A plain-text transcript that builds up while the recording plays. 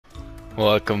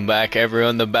Welcome back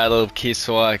everyone, the Battle of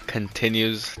Kiswa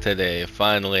continues today.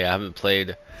 Finally, I haven't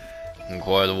played in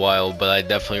quite a while, but I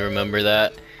definitely remember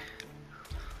that.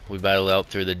 We battled out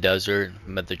through the desert,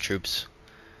 met the troops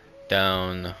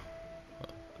down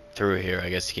through here, I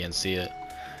guess you can't see it.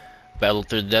 Battled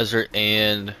through the desert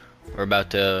and we're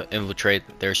about to infiltrate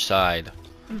their side.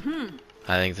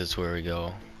 I think that's where we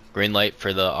go. Green light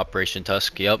for the Operation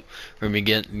Tusk, yep. We're gonna be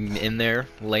getting in there,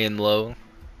 laying low.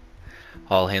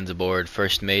 All hands aboard.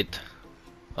 First mate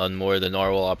on more than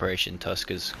Narwhal. Operation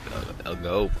Tusk is a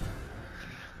go.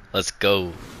 Let's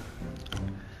go.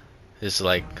 This is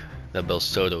like the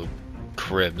Belsoto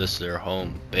crib. This is their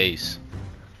home base.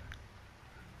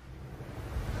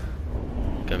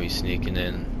 Gonna be sneaking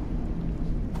in.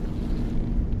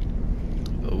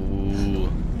 Ooh.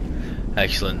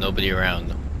 Excellent. Nobody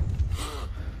around.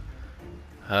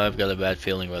 I've got a bad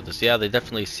feeling about this. Yeah, they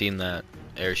definitely seen that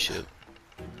airship.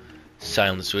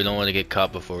 Silence, we don't want to get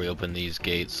caught before we open these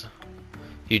gates.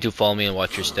 You two follow me and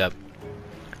watch your step.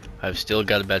 I've still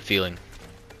got a bad feeling.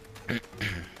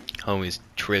 Homie's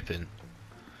tripping.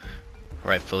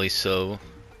 Rightfully so.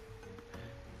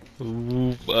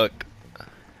 Ooh, fuck.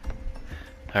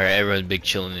 Alright, everyone big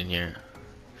chilling in here.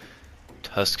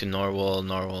 Tusk and Narwhal,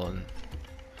 and...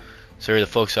 Sorry, the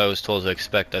folks I was told to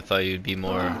expect. I thought you'd be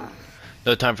more...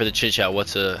 No time for the chit chat.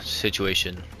 What's the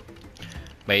situation?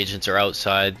 My agents are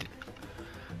outside.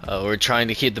 We're trying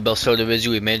to keep the Belsoto busy.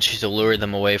 We managed to lure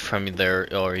them away from your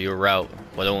route,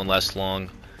 but it won't last long.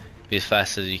 Be as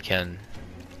fast as you can.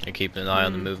 You're keeping an eye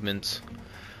on the movements.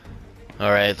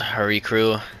 Alright, hurry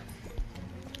crew.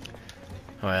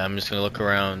 Alright, I'm just gonna look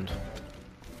around.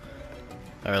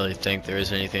 I don't really think there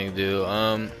is anything to do.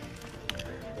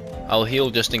 I'll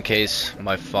heal just in case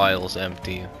my file's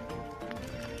empty.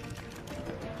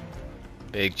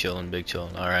 Big chillin', big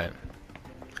chillin'. Alright.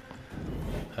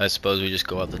 I suppose we just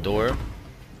go out the door.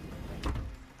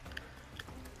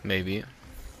 Maybe.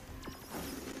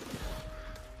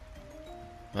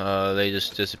 They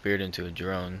just disappeared into a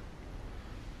drone.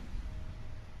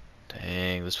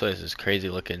 Dang, this place is crazy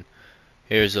looking.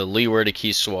 Here's a leeward of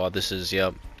Kiswa. This is,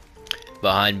 yep,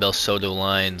 behind Belsoto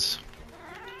lines.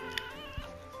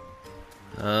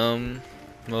 Well,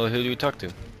 who do we talk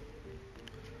to?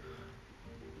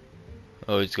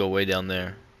 Oh, let's go way down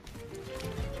there.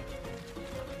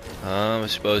 I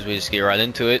suppose we just get right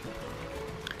into it.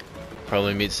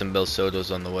 Probably meet some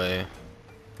Belsotos on the way.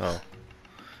 Oh,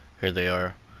 here they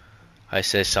are. I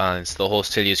say silence. The whole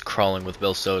city is crawling with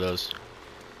Belsotos.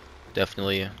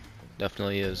 Definitely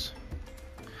is.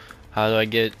 How do I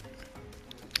get...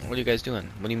 What are you guys doing?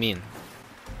 What do you mean?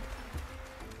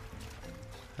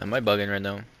 Am I bugging right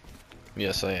now?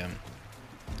 Yes, I am.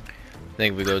 I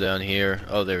think we go down here.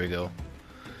 Oh, there we go.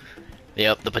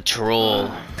 Yep, the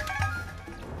patrol.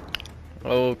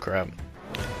 Oh crap.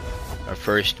 Our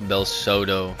first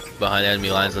Belsoto behind enemy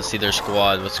lines. Let's see their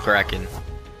squad. What's cracking?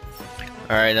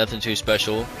 Alright, nothing too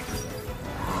special.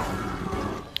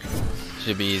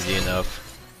 Should be easy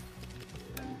enough.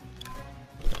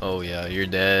 Oh yeah, you're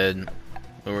dead. And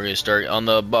we're gonna start on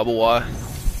the bubble wire.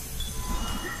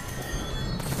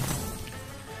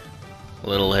 A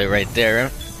little hit right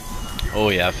there. Oh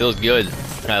yeah, it feels good.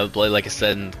 I haven't played, like I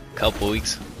said, in a couple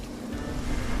weeks.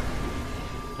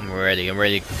 I'm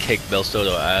ready to kick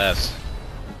Belsoto ass.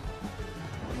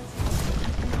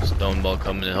 Stone ball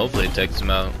coming in, hopefully it takes him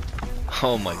out.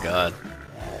 Oh my god.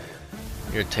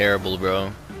 You're terrible,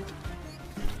 bro.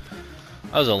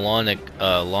 That was a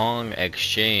long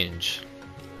exchange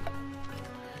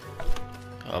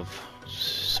of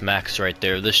smacks right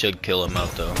there. This should kill him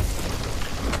out though.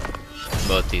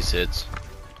 Both these hits.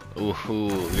 Ooh,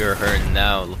 you're hurting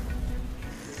now.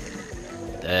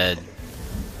 Dead.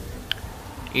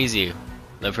 Easy.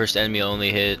 The first enemy only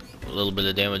hit a little bit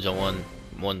of damage on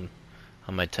one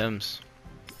on my Thames.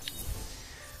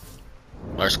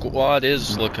 Our squad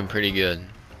is looking pretty good.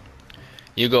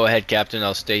 You go ahead, Captain.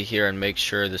 I'll stay here and make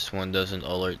sure this one doesn't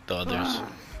alert the others.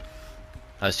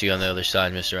 I'll see you on the other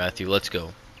side, Mr. Matthew. Let's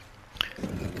go.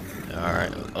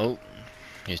 Alright. Oh,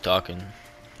 he's talking.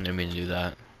 Didn't mean to do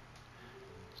that.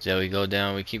 So we go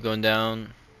down. We keep going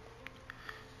down.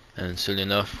 And soon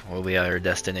enough, we'll be at our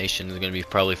destination. We're going to be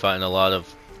probably fighting a lot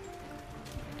of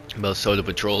Belsoto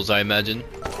patrols, I imagine.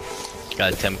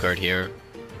 Got a temp card here.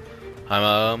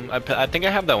 I think I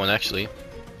have that one actually.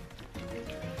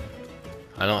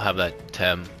 I don't have that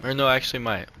tem. Or no, I actually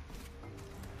might.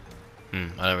 I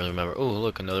don't really remember. Oh,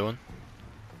 look, another one.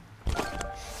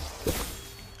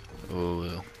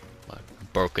 Ooh,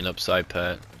 broken up side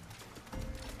pad.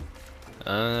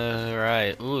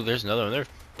 Right. Ooh, there's another one. There's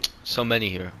so many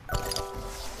here.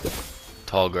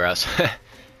 Tall grass.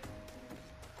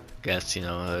 Guess, you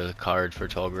know, a card for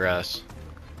tall grass.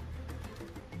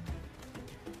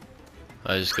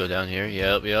 I just go down here.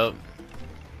 Yep, yep.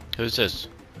 Who's this?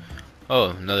 Oh,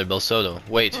 another Belsoto.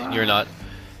 Wait, you're not.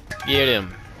 Get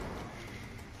him.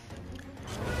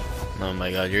 Oh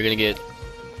my god, you're gonna get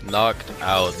knocked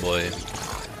out, boy.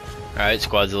 Alright,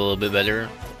 squad's a little bit better.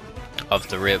 Off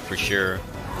the rip for sure.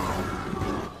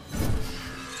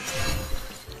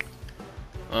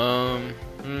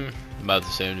 About the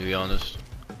same, to be honest.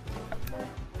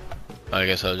 I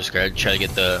guess I'll just try to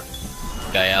get the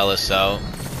guy Alice out.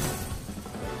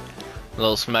 A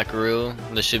little smackaroo.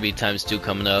 This should be ×2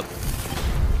 coming up.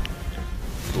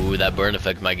 Ooh, that burn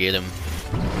effect might get him.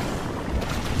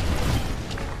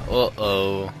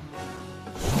 Uh-oh.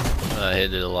 I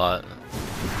hit it a lot.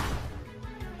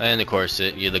 And of course,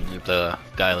 the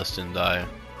guyless didn't die.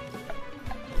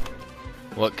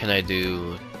 What can I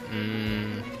do?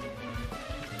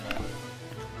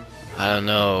 I don't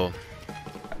know.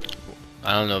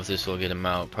 I don't know if this will get him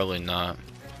out. Probably not.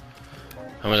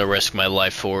 I'm gonna risk my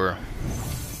life for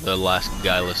the last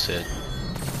guyless hit.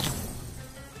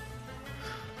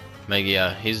 Maybe,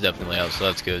 yeah, he's definitely out, so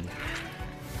that's good.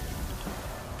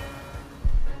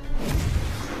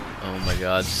 Oh my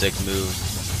god, sick move.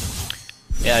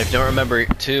 Yeah, I don't remember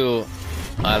too.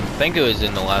 I think it was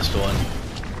in the last one.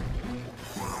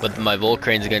 But my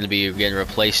Volcrane's going to be getting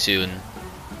replaced soon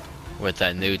with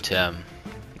that new Tem,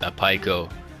 that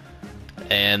Pyco.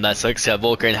 And that sucks that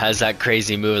Volcrane has that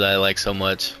crazy move that I like so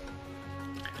much.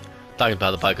 Talking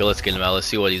about the Pyco, let's get him out. Let's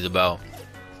see what he's about.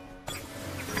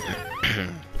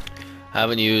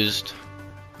 Haven't used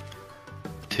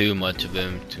too much of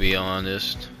him, to be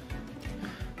honest.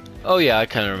 Oh yeah, I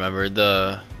kind of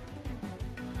remember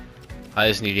I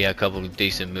just need to get a couple of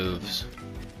decent moves.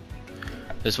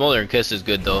 The Smoldering Kiss is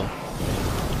good though.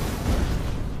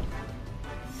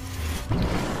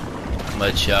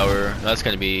 Mud Shower, that's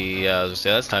gonna be, yeah, I was gonna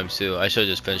say, that's ×2. I should have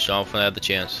just finished off when I had the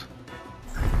chance.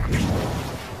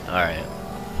 Alright.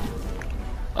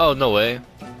 Oh, no way.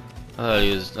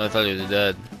 I thought he was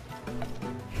dead.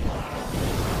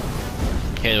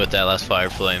 Hit with that last fire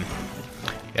flame.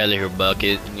 Get out of here,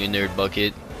 Bucket, you nerd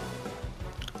Bucket.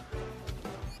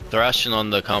 Thrashing on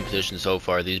the competition so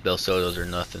far, these Belsotos are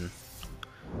nothing.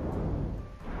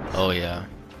 Oh yeah.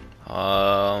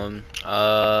 Alright,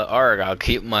 I'll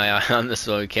keep my eye on this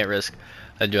one. We can't risk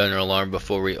a general alarm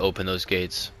before we open those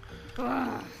gates.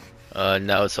 Now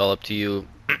it's all up to you.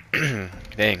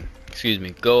 Dang, excuse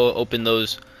me. Go open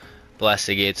those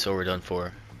blasted gates so we're done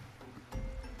for.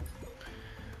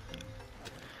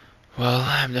 Well,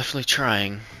 I'm definitely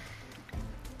trying.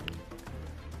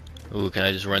 Ooh, can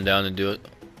I just run down and do it?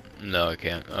 No, I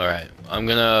can't. Alright, I'm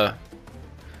gonna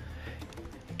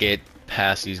get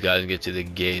past these guys and get to the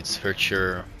gates for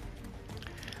sure.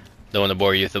 Don't want to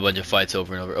bore you with a bunch of fights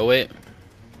over and over. Oh wait,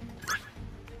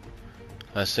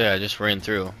 I say I just ran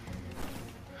through.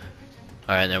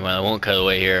 Alright, never mind. I won't cut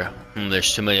away here.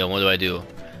 There's too many of them. What do I do?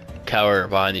 Cower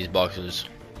behind these boxes.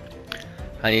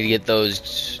 I need to get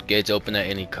those gates open at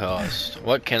any cost.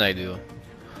 What can I do?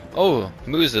 Oh,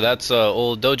 Musa, that's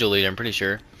old dojo leader, I'm pretty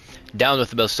sure. Down with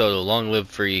the Belsoto. Long live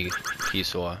free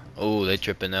Kiswa. Oh, they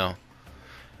tripping now.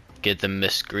 Get the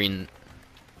mist green.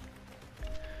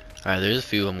 Alright, there's a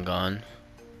few of them gone.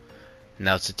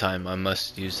 Now it's the time. I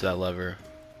must use that lever.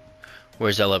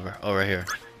 Where's that lever? Oh, right here.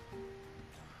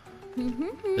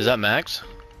 Is that Max?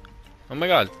 Oh my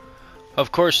god.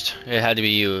 Of course it had to be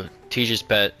you. Teacher's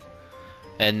pet.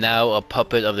 And now a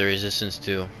puppet of the resistance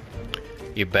too.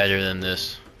 You're better than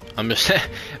this. I'm just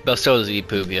Belsoto's eat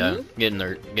poop, yeah. Get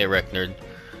wrecked, nerd.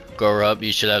 Grow up,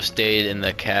 you should have stayed in the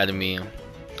academy.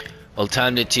 Well,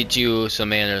 time to teach you some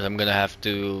manners. I'm gonna have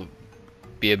to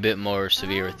be a bit more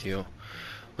severe with you.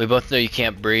 We both know you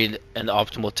can't breed an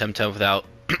optimal Temtem without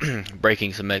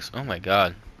breaking some eggs. Oh my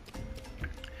god.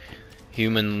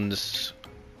 Human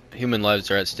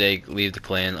lives are at stake. Leave the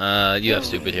clan. You have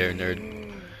stupid hair,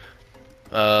 nerd.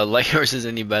 Like yours is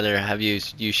any better. Have you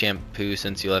shampoo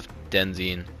since you left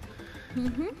Denzine?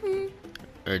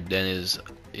 Or Deniz?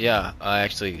 Yeah, I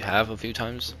actually have a few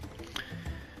times.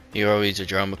 You're always a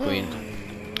drama queen.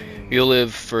 You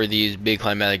live for these big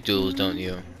climatic duels, don't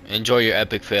you? Enjoy your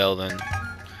epic fail then.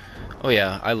 Oh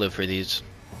yeah, I live for these.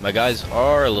 My guys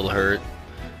are a little hurt,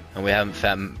 and we haven't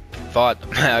fought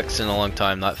Max in a long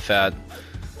time. Not fat.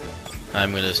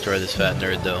 I'm gonna destroy this fat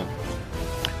nerd though.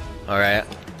 Alright,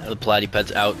 the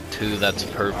Platypet's out too. That's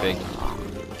perfect.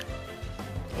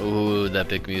 Ooh, that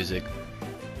big music.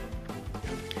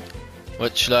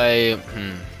 What should I? I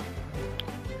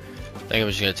think I'm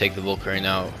just gonna take the Volcrane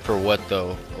out. For what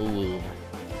though? Ooh.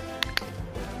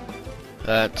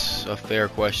 That's a fair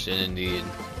question indeed.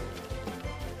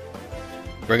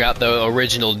 Bring out the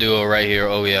original duo right here.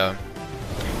 Oh yeah.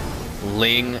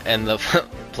 Ling and the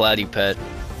Platypet.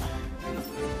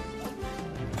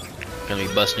 Gonna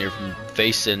be busting your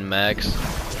face in, Max.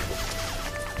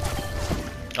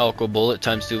 Alcohol bullet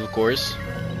 ×2, of course.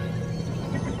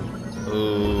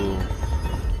 Ooh.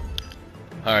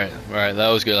 Alright, that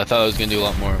was good. I thought I was gonna do a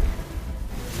lot more.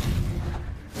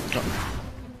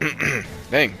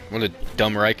 Dang, what a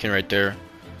dumb Riken right there.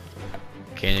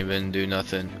 Can't even do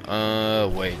nothing.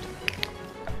 Wait.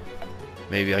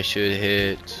 Maybe I should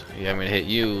hit... Yeah, I'm gonna hit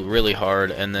you really hard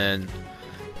and then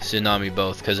Tsunami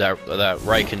both, because that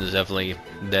Riken is definitely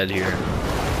dead here.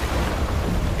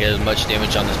 Get as much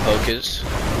damage on this Pocus.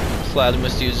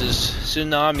 Platymus uses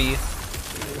Tsunami.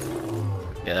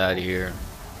 Get out of here.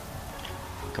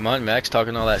 Come on, Max,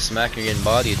 talking all that smack and you're getting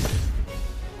bodied.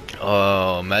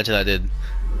 Oh, imagine I did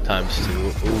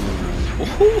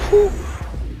 ×2. Ooh.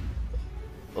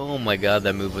 Oh my god,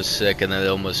 that move was sick, and then it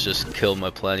almost just killed my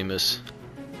Platymus.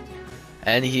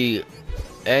 And he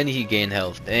gained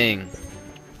health. Dang.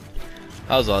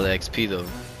 That was all the XP though.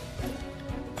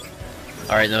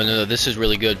 Alright, no, this is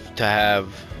really good to have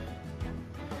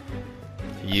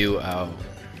you out.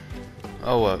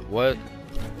 Oh, what?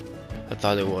 I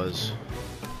thought it was.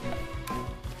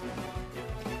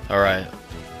 Alright.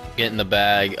 Get in the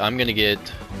bag. I'm gonna get...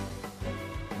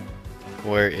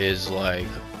 Where is, like...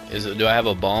 do I have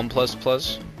a bomb ++?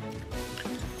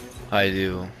 I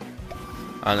do.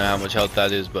 I don't know how much health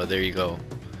that is, but there you go.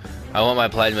 I want my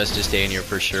Platymus to stay in here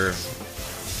for sure.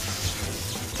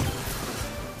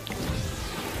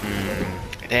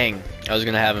 Dang. I was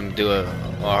gonna have him do a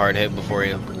hard hit before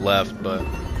he left, but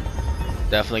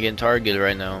definitely getting targeted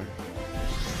right now.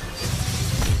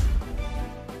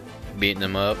 Beating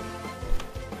him up.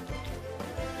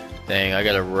 Dang, I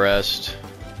gotta rest.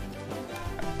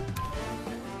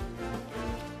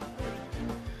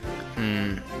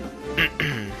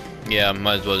 Yeah,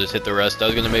 might as well just hit the rest. I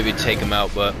was gonna maybe take him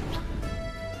out, but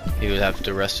he would have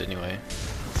to rest anyway.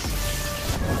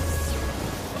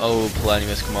 Oh,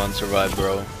 Platymus, come on, survive,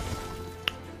 bro.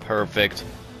 Perfect.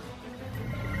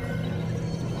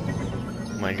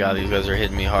 Oh my god, these guys are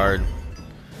hitting me hard.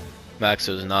 Max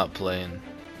was not playing.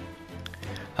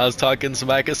 I was talking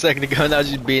smack a second ago, now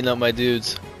she's beating up my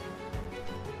dudes.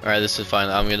 Alright, this is fine.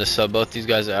 I'm gonna sub both these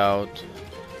guys out.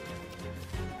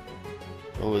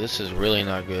 Oh, this is really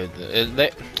not good.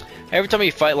 Every time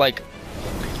you fight like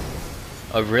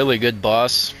a really good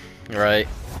boss, right?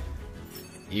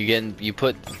 You got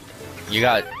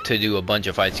to do a bunch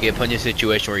of fights. You get put in a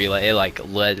situation where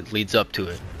it leads up to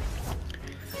it.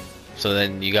 So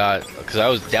then you got, because I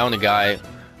was down a guy,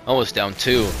 almost down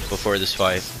 2 before this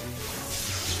fight.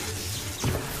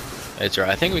 It's right.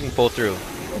 I think we can pull through.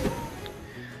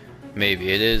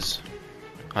 Maybe it is.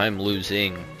 I'm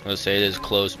losing. Let's say it is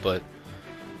close, but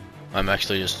I'm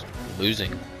actually just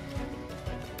losing.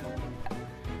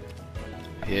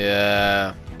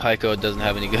 Yeah, Pyko doesn't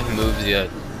have any good moves yet.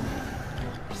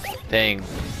 Dang,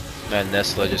 that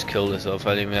Nestle just killed itself.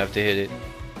 I didn't even have to hit it.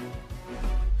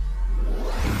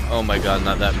 Oh my god,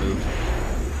 not that move.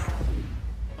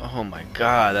 Oh my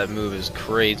god, that move is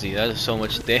crazy. That is so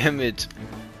much damage.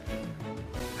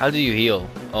 How do you heal?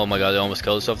 Oh my god, it almost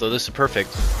killed itself though. This is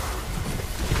perfect.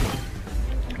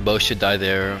 Both should die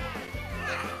there.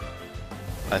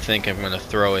 I think I'm gonna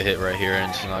throw a hit right here and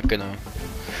it's not gonna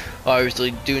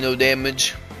obviously do no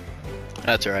damage.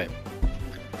 That's alright.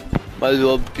 Might as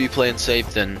well be playing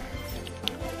safe than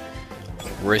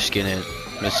risking it.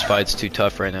 This fight's too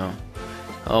tough right now.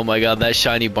 Oh my god, that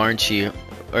shiny Barnchi,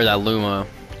 or that Luma.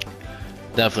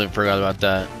 Definitely forgot about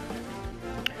that.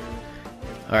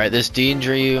 Alright, this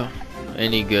Deandry,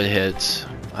 any good hits?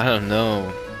 I don't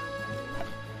know.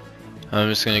 I'm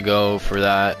just gonna go for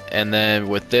that. And then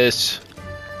with this,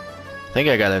 I think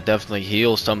I gotta definitely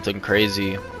heal something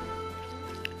crazy.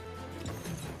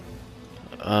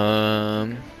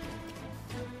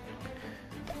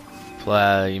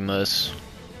 Platymus.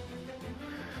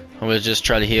 I'm gonna just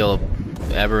try to heal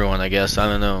everyone, I guess. I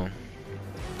don't know.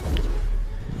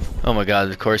 Oh my god,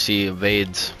 of course he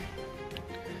evades.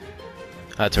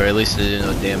 That's right, at least it did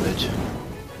no damage.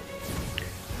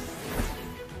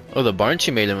 Oh, the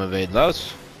Barnchi made him evade. That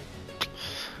was...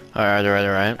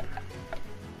 Alright.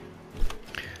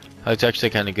 That's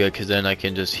actually kind of good, because then I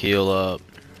can just heal up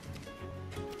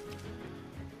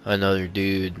another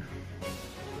dude.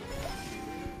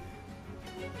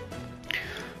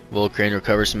 Volcrane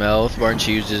recovers some health.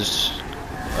 Barnchi uses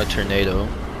a tornado.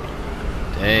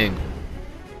 Dang.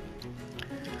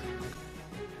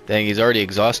 Dang, he's already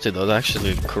exhausted though. That's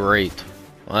actually great.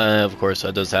 Of course,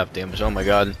 that does half damage. Oh my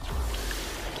god.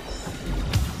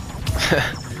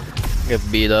 Get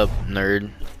beat up,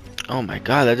 nerd. Oh my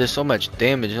god, that does so much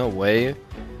damage, no way.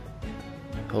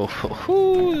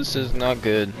 Oh, this is not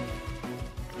good.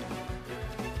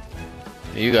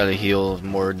 You gotta heal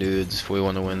more dudes if we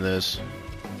want to win this.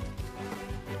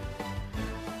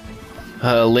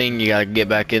 Ling, you gotta get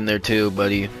back in there too,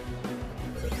 buddy.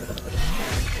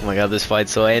 Oh my god, this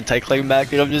fight's so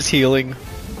anticlimactic, I'm just healing.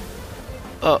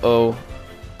 Uh-oh.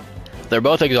 They're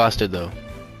both exhausted though.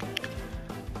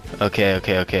 Okay.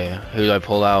 Who do I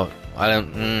pull out? I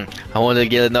wanted to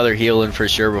get another heal in for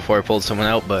sure before I pulled someone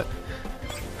out, but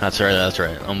that's right.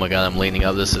 Oh my god, I'm leaning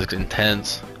up. This is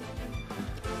intense.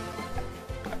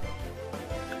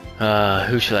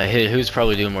 Who should I hit? Who's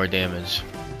probably doing more damage?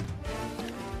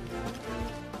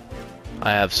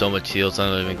 I have so much heals,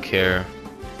 I don't even care.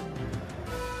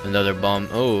 Another bomb.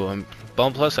 Oh,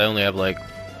 bomb plus. I only have like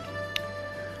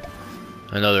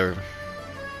another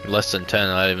less than 10.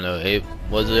 I don't even know. 8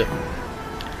 was it?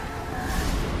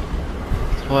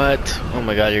 What? Oh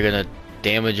my god, you're gonna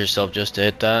damage yourself just to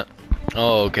hit that?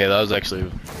 Oh, okay, that was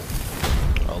actually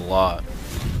a lot.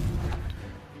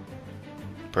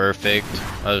 Perfect.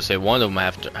 I would say one of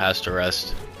them has to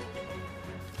rest.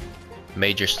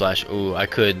 Major slash. Ooh, I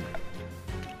could.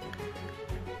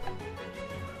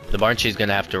 The Barnchi's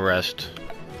gonna have to rest.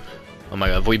 Oh my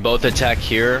god, if we both attack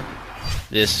here,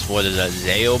 this, what is that,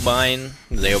 Zeobon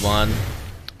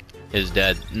is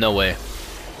dead. No way.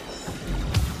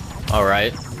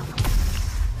 Alright.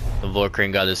 The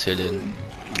Vorkrane got us hidden,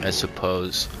 I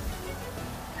suppose.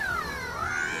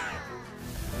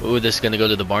 Ooh, this is gonna go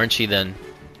to the Barnchi then.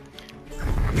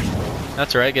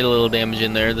 That's right, get a little damage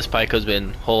in there. This Pyko's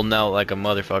been holding out like a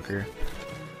motherfucker.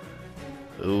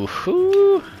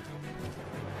 Ooh-hoo.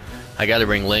 I gotta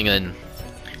bring Ling in.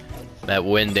 That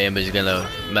wind damage is gonna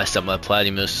mess up my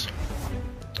Platymus.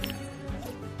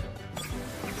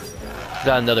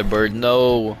 Got another bird.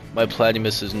 No, my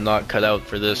Platymus is not cut out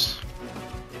for this.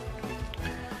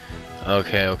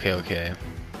 Okay.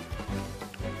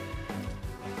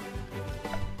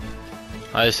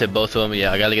 I just hit both of them.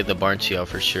 Yeah, I gotta get the Barnchi out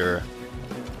for sure.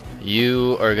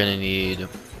 You are gonna need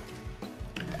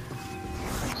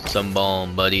some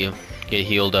balm, buddy. Get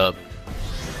healed up.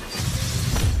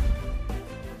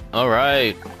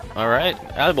 Alright.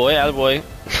 Attaboy.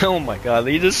 Oh my god,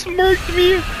 he just smirked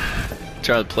me.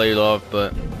 Trying to play it off,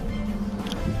 but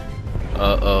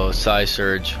uh-oh, Psy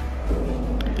Surge.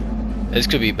 This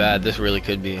could be bad. This really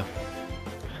could be.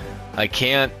 I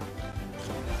can't.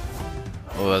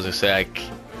 What was I gonna say?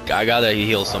 I gotta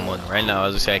heal someone right now. I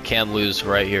was gonna say I can't lose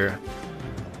right here.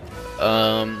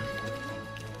 I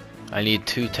need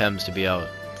 2 Tems to be out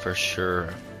for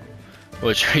sure.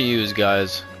 Which are used,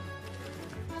 guys?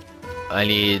 I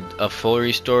need a full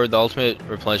restore, the ultimate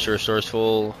replenish your restores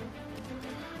full.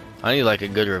 I need like a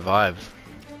good revive.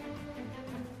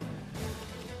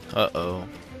 Uh-oh.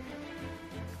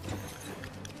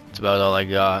 That's about all I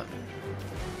got.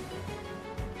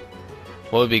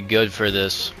 What would be good for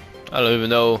this? I don't even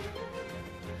know.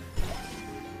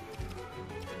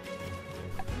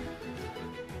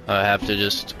 I have to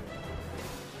just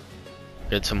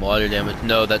get some water damage.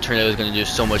 No, that tornado is going to do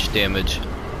so much damage.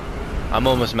 I'm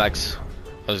almost max.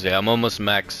 I'm almost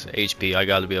max HP. I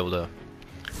got to be able to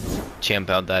champ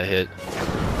out that hit.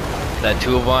 That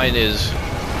Tuavine is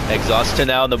exhausted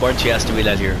now, and the Barnchi has to be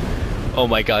that here. Oh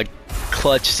my god,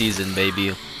 clutch season,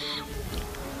 baby.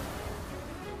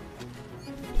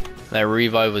 That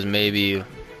revive was maybe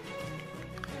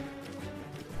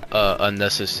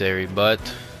unnecessary, but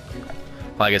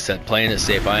like I said, playing it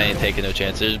safe. I ain't taking no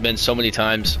chance. There's been so many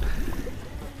times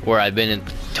where I've been in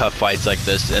tough fights like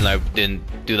this and I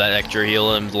didn't do that extra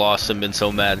heal and lost and been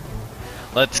so mad.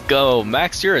 Let's go.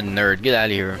 Max, you're a nerd. Get out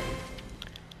of here.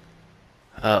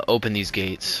 Open these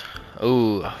gates.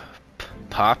 Ooh,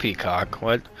 poppycock.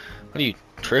 What are you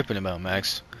tripping about,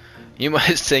 Max? You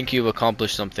might think you've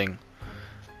accomplished something.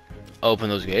 Open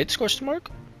those gates, question mark?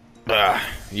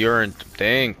 You're in,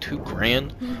 dang, 2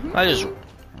 grand. I just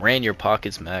ran your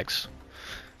pockets, Max.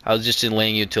 I was just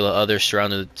delaying you till the others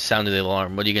sounded the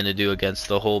alarm. What are you gonna do against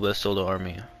the whole Belsoto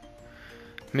army?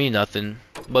 Me, nothing.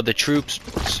 But the troops,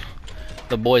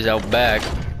 the boys out back.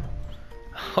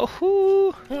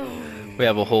 Oh, we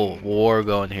have a whole war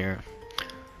going here.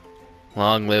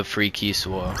 Long live free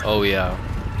Kiswa. Oh yeah.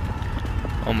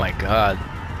 Oh my god.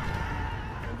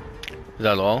 Is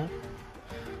that all?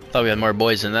 Thought we had more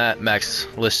boys than that. Max,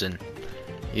 listen.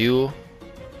 You.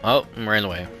 Oh, ran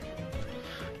away.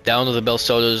 Down to the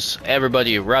Belsotos.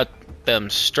 Everybody, rout them.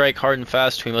 Strike hard and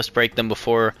fast. We must break them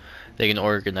before they can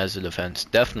organize the defense.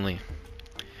 Definitely.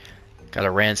 Gotta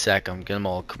ransack them. Get them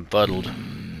all confuddled.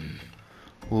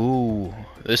 Ooh.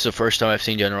 This is the first time I've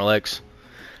seen General X.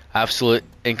 Absolute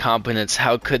incompetence.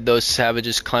 How could those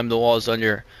savages climb the walls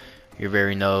under your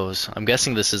very nose? I'm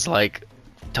guessing this is like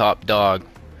top dog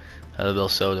out of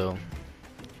Belsoto.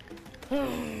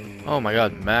 Oh my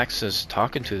god, Max is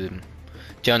talking to them.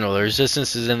 General, the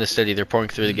resistance is in the city. They're pouring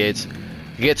through the gates.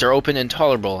 The gates are open and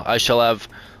tolerable. I shall have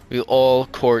you all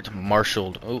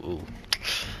court-martialed. Ooh.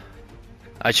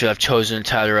 I should have chosen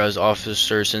Tatter as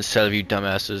officers instead of you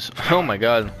dumbasses. Oh my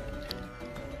god.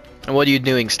 And what are you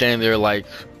doing standing there like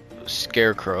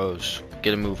scarecrows?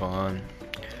 Get a move on.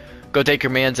 Go take your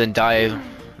mans and die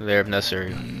there if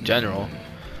necessary. General,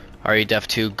 are you deaf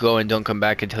too? Go and don't come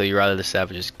back until you're out of the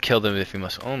savages. Kill them if you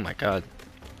must. Oh my god.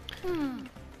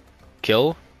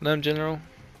 Kill them, General?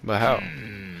 But how?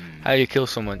 How do you kill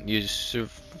someone? You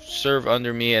serve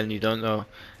under me and you don't know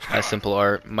that simple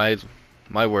art. My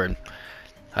word.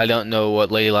 I don't know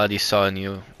what Lady Lottie saw in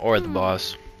you, or the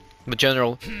boss. But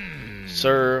General,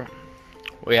 sir,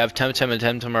 we have Temtem and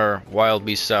Temtem are wild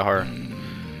beasts at heart.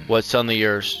 What suddenly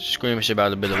you're squeamish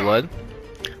about a bit of blood?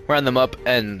 Round them up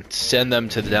and send them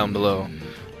to the down below.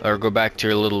 Or go back to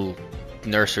your little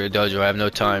nursery dojo. I have no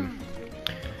time.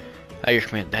 At your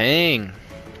command. Dang.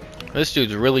 This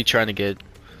dude's really trying to get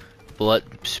blood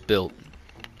spilt.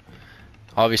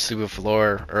 Obviously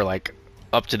before, or like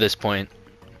up to this point,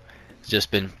 it's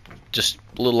just been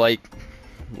little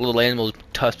animals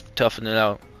toughing it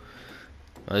out.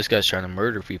 Well, this guy's trying to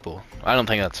murder people. I don't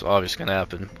think that's obviously gonna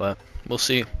happen, but we'll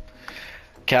see.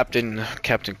 Captain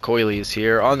Coily is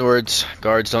here. Onwards,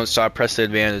 guards, don't stop. Press the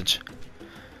advantage.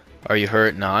 Are you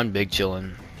hurt? Nah, I'm big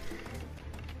chillin'.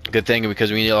 Good thing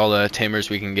because we need all the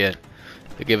tamers we can get.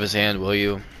 So give us a hand, will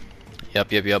you? Yep.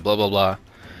 Blah blah blah.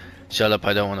 Shut up.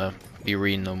 I don't wanna be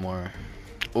reading no more.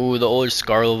 Ooh, the old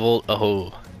Scarlet.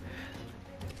 Oh.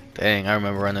 Dang, I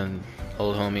remember running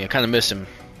old homie. I kind of miss him.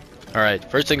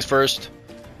 Alright, first things first.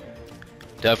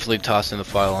 Definitely tossing the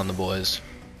file on the boys.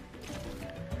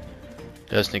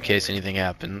 Just in case anything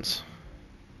happens.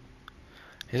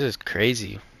 This is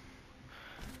crazy.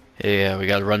 Yeah, we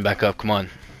gotta run back up. Come on.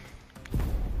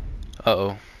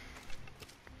 Uh-oh.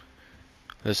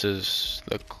 This is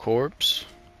the corpse.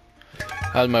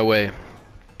 Out of my way.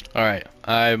 Alright,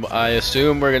 I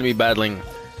assume we're gonna be battling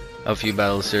a few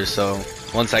battles here, so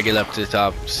once I get up to the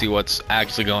top, see what's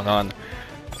actually going on,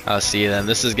 I'll see you then.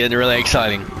 This is getting really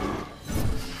exciting.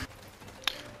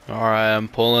 Alright, I'm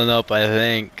pulling up, I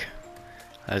think.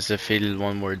 I just defeated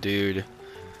one more dude.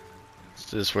 Is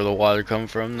this where the water come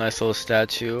from? Nice little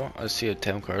statue. I see a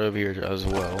temp card over here as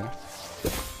well.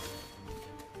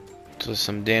 So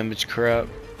some damage crap.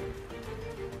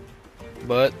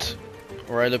 But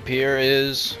right up here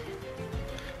is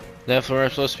definitely where I'm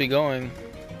supposed to be going.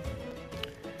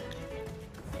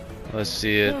 Let's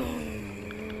see it.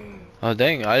 Oh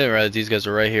dang, I didn't realize these guys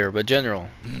are right here. But General,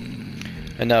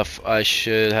 enough. I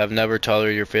should have never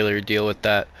tolerated your failure to deal with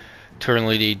that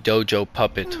Turnley dojo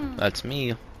puppet. That's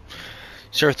me.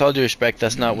 Sir, with all due respect,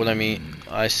 that's not what I mean.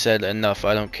 I said enough.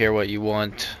 I don't care what you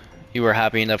want. You were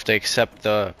happy enough to accept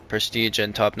the prestige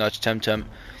and top-notch Temtem.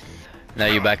 Now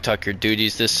you backtalk your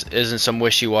duties. This isn't some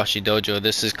wishy-washy dojo.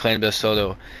 This is Clan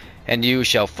Belsoto, and you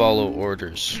shall follow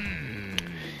orders.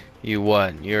 You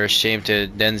what? You're ashamed to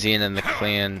Denzian and the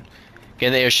clan. Get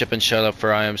in the airship and shut up,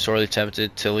 for I am sorely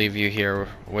tempted to leave you here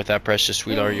with that precious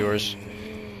sweetheart of yours.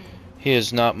 He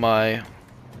is not my...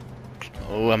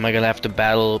 Oh, am I gonna have to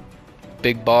battle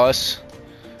Big Boss?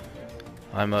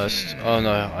 I must... Oh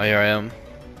no, here I am.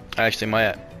 Actually,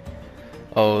 my...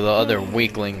 Oh, the other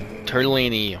weakling.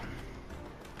 Turtellini.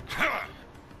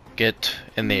 Get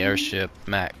in the airship,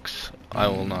 Max. I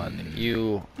will not.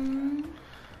 You...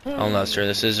 I will not, sir.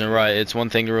 This isn't right. It's one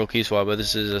thing to rule Kiswa, but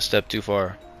this is a step too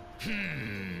far.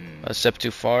 A step too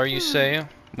far, you say?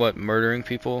 What, murdering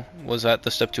people? Was that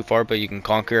the step too far, but you can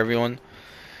conquer everyone?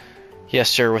 Yes,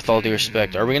 sir, with all due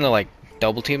respect. Are we gonna, like,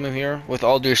 double team him here? With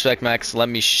all due respect, Max, let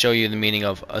me show you the meaning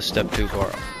of a step too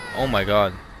far. Oh my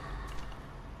god.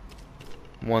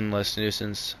 One less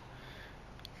nuisance.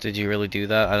 Did you really do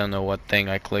that? I don't know what thing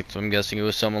I clicked. I'm guessing it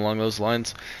was something along those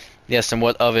lines. Yes, and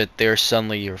what of it? They're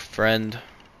suddenly your friend.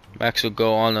 Max will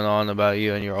go on and on about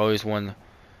you, and you're always one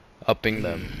upping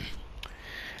them.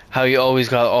 How you always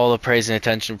got all the praise and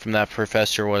attention from that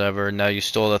professor or whatever. Now you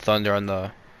stole the thunder on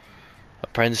the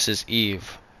Apprentice's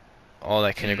Eve. All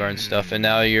that kindergarten stuff. And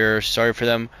now you're sorry for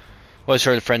them. What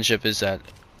sort of friendship is that?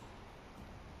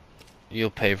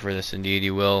 You'll pay for this, indeed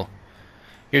you will.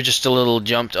 You're just a little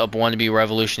jumped up wannabe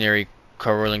revolutionary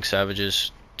co-ruling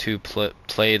savages to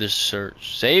play the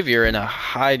savior and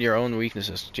hide your own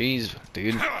weaknesses. Jeez,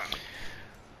 dude.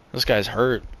 This guy's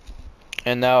hurt.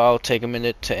 And now I'll take a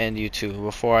minute to end you two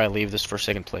before I leave this for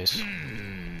second place.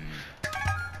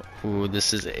 Ooh,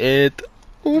 this is it.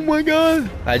 Oh my god.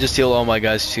 I just healed all my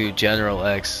guys to General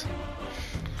X.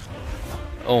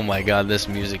 Oh my god, this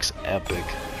music's epic.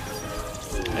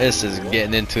 This is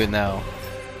getting into it now.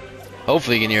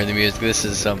 Hopefully you can hear the music. This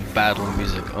is some battle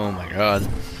music. Oh my god.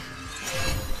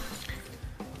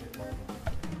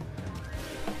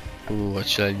 Ooh, what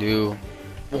should I do?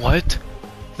 What?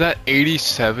 Is that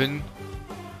 87?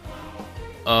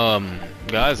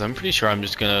 Guys, I'm pretty sure I'm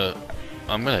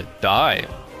gonna die.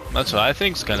 That's what I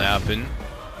think's gonna happen.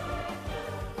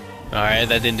 Alright,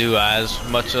 that didn't do as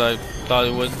much as I thought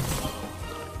it would.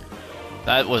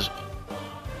 That was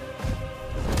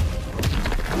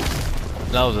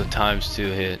a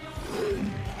 ×2 hit.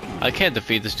 I can't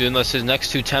defeat this dude unless his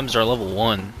next 2 Tems are level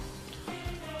 1.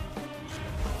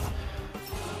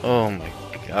 Oh my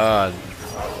god.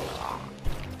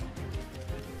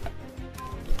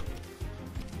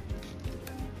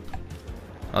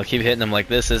 I'll keep hitting him like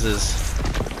this. This is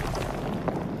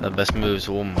the best moves.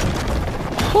 Oh my.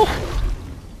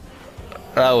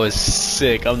 That was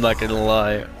sick, I'm not gonna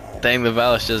lie. Dang, the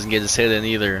Valish doesn't get his hit in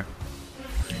either.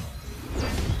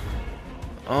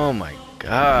 Oh my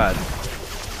god.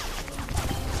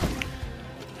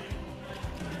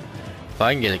 If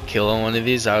I can get a kill on one of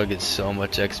these, I would get so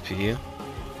much XP.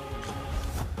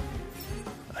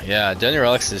 Yeah,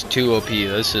 General X is too OP.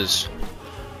 This is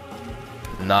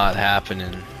not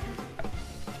happening.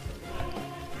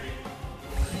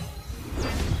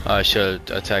 I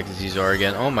should attack Zizor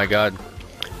again. Oh my god.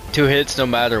 2 hits no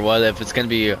matter what. If it's gonna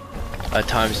be a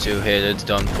 ×2 hit, it's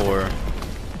done for.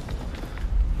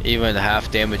 Even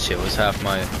half damage hit was half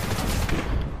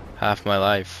my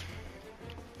life.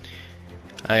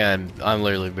 I'm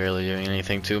literally barely doing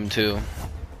anything to him too.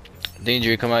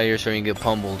 Danger, come out here so you can get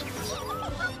pummeled.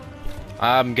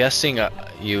 I'm guessing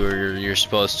you're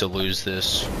supposed to lose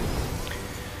this.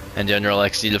 And General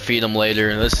X, you defeat him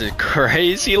later. This is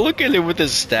crazy. Look at him with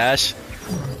his stash.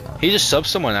 He just subbed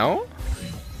someone out?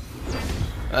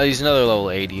 He's another level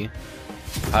 80.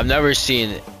 I've never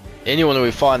seen anyone that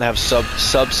we fought and have sub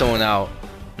someone out.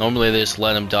 Normally they just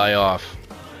let him die off.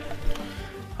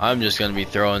 I'm just gonna be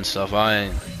throwing stuff. I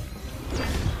ain't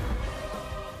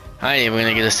even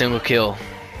gonna get a single kill.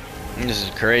 This is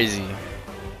crazy.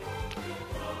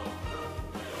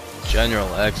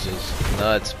 General X is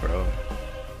nuts, bro.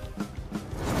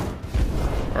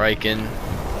 Riken,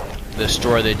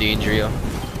 destroy the Dendria.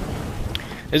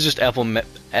 It's just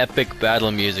epic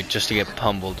battle music just to get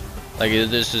pummeled. Like,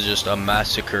 this is just a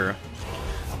massacre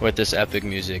with this epic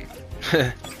music.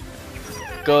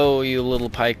 Go, you little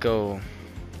Pyko.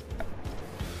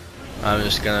 I'm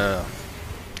just gonna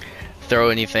throw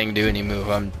anything, do any move.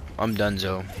 I'm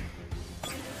donezo.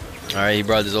 Alright, he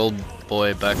brought his old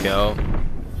boy back out.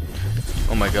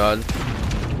 Oh my god.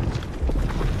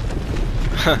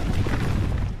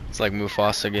 It's like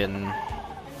Mufasa getting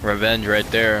revenge right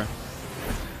there.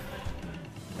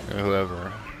 Or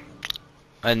whoever.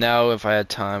 And now if I had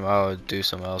time I would do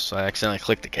something else. I accidentally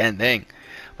clicked again, dang.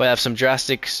 But I have some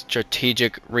drastic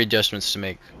strategic readjustments to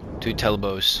make to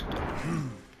Telebos.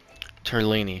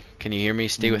 Terlini, can you hear me?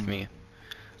 Stay with me.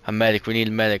 A medic, we need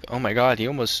a medic. Oh my god, he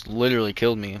almost literally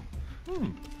killed me.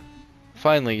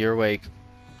 Finally, you're awake.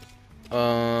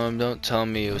 Don't tell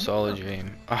me it was all a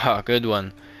dream. Aha, good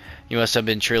one. You must have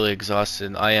been truly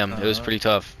exhausted. I am. It was pretty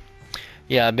tough.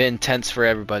 Yeah, a bit intense for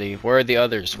everybody. Where are the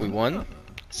others? We won?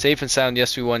 Safe and sound,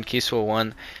 yes we won. Kiswa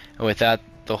won. And with that,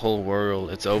 the whole world.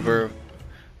 It's over.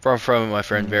 Far from it, my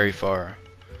friend, very far.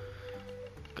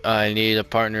 I need a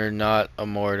partner, not a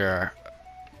mortar.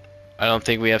 I don't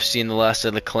think we have seen the last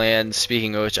of the clan.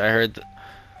 Speaking of which, I heard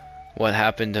what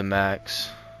happened to Max.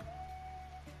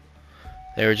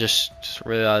 They were just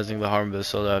realizing the harm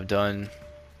Belsoto have done.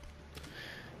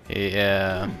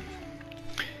 Yeah.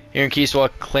 Here in Kiswa,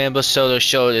 Clan Belsoto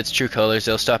showed its true colors.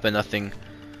 They'll stop at nothing.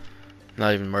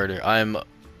 Not even murder. I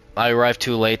arrived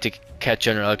too late to catch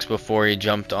General X before he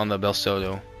jumped on the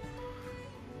Belsoto.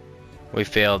 We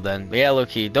failed then. But yeah,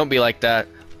 low-key, don't be like that.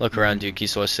 Look around you,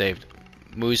 Kiswa saved.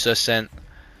 Musa sent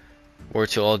word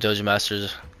to all Dojo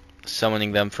Masters,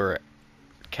 summoning them for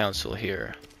council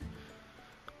here.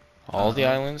 All the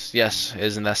islands? Yes,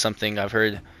 isn't that something I've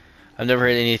heard? I've never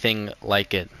heard anything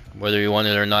like it. Whether we want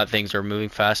it or not, things are moving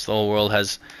fast. The whole world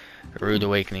has a rude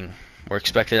awakening. We're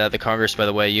expected at the Congress, by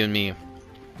the way, you and me.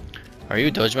 Are you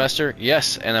a Dojo Master?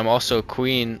 Yes, and I'm also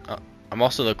queen. I'm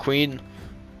also the queen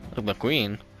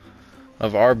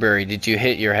of Arbery. Did you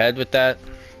hit your head with that,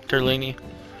 Terlini?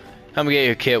 Come get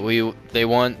your kit. They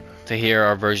want to hear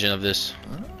our version of this.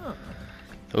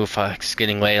 Oof, it's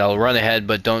getting late. I'll run ahead,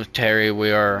 but don't tarry.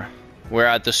 We're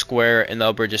at the square in the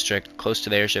Upper District, close to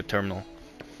the airship terminal.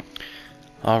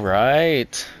 All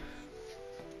right.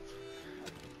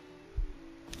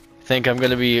 think I'm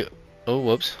gonna be, oh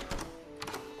whoops,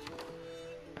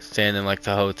 staying in like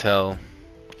the hotel.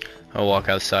 I'll walk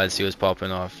outside, see what's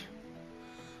popping off.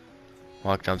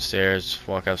 Walk downstairs,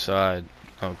 walk outside.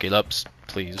 Oh, get up,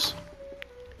 please.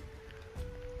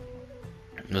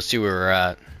 Let's see where we're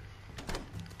at.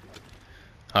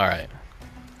 Alright.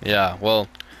 Yeah, well,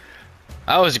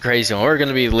 that was a crazy one. I'm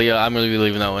gonna be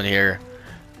leaving that one here.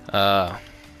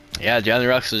 Yeah, Johnny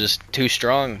Rocks was just too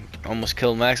strong. Almost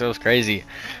killed Max. That was crazy.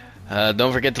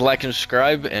 Don't forget to like and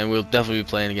subscribe, and we'll definitely be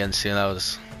playing again soon.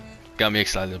 That got me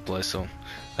excited to play. So,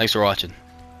 thanks for watching.